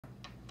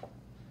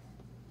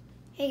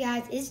Hey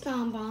guys, it's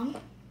Dombomb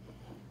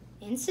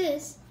and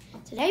Sis.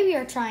 Today we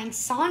are trying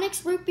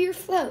Sonic's Root Beer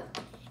Float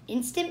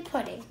Instant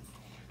Pudding.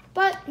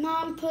 But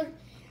Mom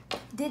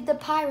did the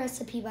pie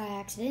recipe by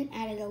accident,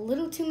 added a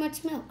little too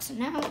much milk. So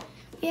now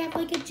we have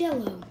like a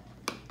jello.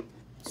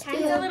 It's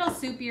a little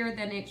soupier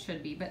than it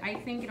should be, but I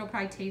think it'll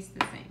probably taste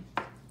the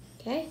same.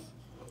 Okay.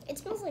 It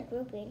smells like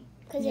root beer,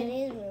 because it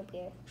is root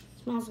beer.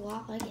 Smells a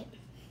lot like it.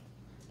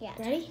 Yeah.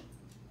 Ready?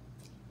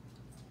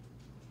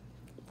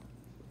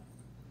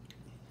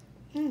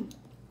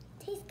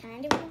 Tastes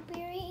kind of root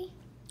beery.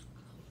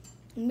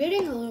 I'm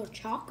getting a little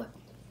chocolate.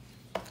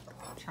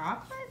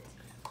 Chocolate?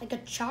 Like a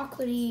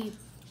chocolatey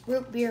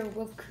root beer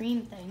whipped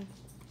cream thing.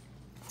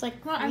 It's like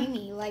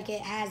creamy, like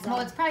it has. Well,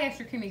 it's probably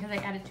extra creamy because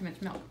I added too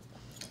much milk.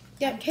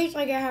 Yeah, it tastes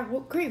like it has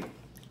whipped cream.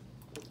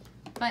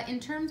 But in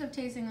terms of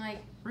tasting like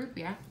root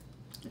beer,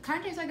 it kind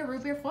of tastes like a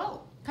root beer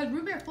float. Because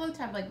root beer floats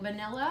have like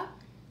vanilla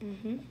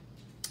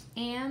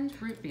and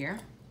root beer.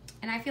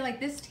 And I feel like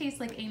this tastes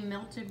like a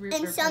melted root beer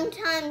And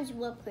sometimes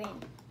whipped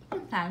cream.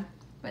 Sometimes.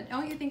 But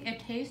don't you think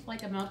it tastes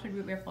like a melted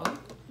root beer float?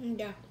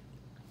 Yeah.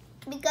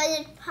 Because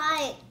it's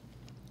pie,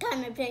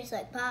 kind of tastes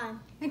like pie.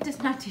 It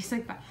does not taste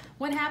like pie.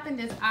 What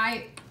happened is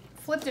I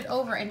flipped it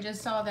over and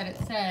just saw that it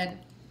said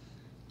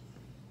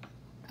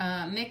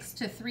mix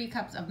to 3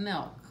 cups of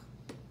milk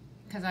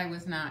because I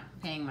was not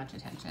paying much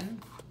attention.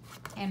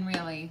 And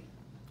really,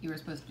 you were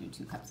supposed to do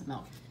 2 cups of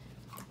milk.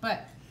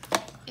 But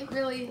it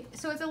really,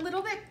 so it's a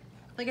little bit,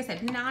 like I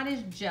said, not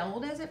as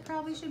gelled as it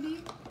probably should be,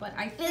 but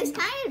I think... It was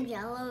kind of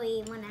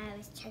jello-y when I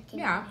was checking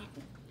Yeah.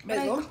 it.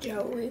 It looks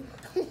jelly.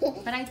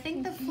 But I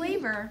think the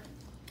flavor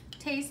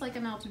tastes like a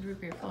melted root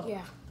beer float.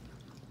 Yeah.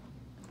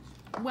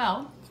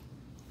 Well,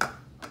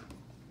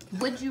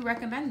 would you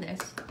recommend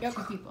this Yep.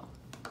 to people?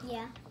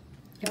 Yeah.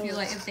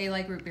 If they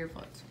like root beer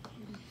floats?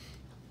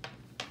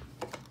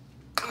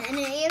 And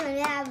it even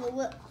have a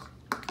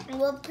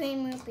whipped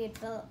cream root beer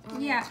float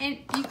on Yeah, and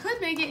you could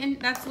make it, and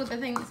that's what the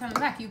thing that's on the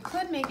back. You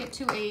could make it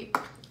to a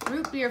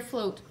root beer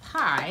float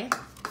pie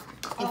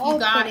if you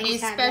got a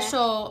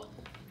special,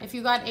 if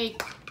you got a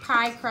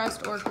pie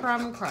crust or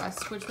crumb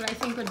crust, which I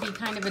think would be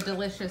kind of a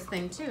delicious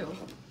thing too.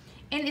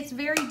 And it's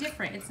very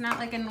different. It's not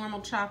like a normal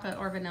chocolate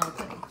or vanilla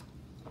pudding.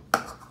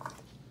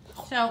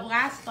 So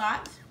last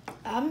thoughts.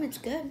 It's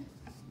good.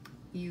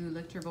 You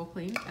licked your bowl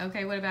clean.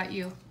 Okay, what about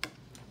you?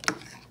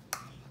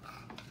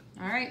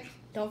 All right.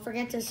 Don't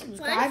forget to 1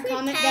 subscribe, through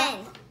comment 10.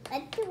 down.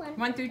 Let's do 1.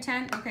 1 through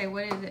 10? Okay,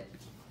 what is it?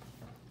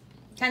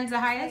 10's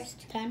the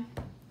highest? 10.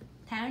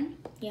 10?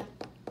 Yeah.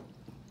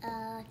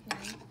 9.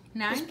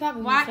 9? It's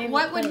probably my favorite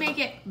What would pudding. make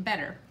it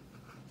better?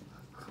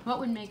 What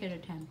would make it a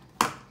 10?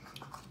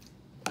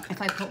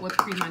 If I put whipped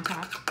cream on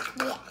top?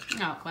 Yeah.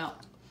 No, well,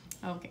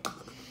 okay.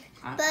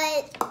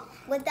 But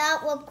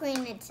without whipped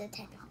cream, it's a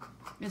 10.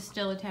 It's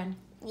still a 10.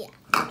 Yeah.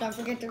 Don't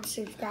forget to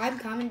subscribe,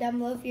 comment down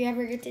below if you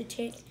ever get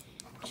to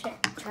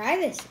try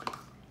this.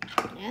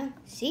 Yeah,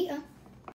 see ya.